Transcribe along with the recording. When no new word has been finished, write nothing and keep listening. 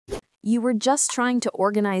You were just trying to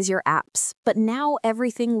organize your apps, but now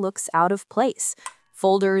everything looks out of place.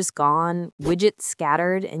 Folders gone, widgets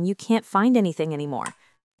scattered, and you can't find anything anymore.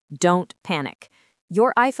 Don't panic.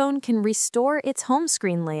 Your iPhone can restore its home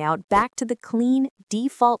screen layout back to the clean,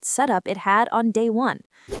 default setup it had on day one.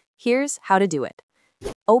 Here's how to do it.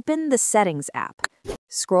 Open the Settings app.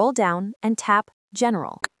 Scroll down and tap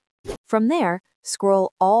General. From there,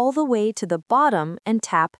 scroll all the way to the bottom and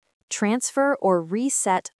tap Transfer or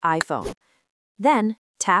Reset iPhone. Then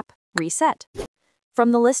tap Reset.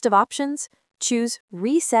 From the list of options, choose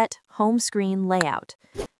Reset Home Screen Layout.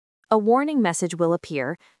 A warning message will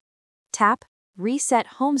appear. Tap Reset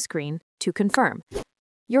Home Screen to confirm.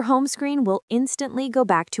 Your home screen will instantly go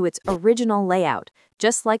back to its original layout,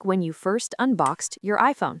 just like when you first unboxed your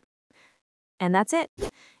iPhone. And that's it.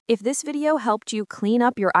 If this video helped you clean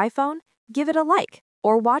up your iPhone, give it a like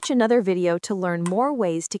or watch another video to learn more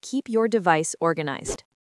ways to keep your device organized.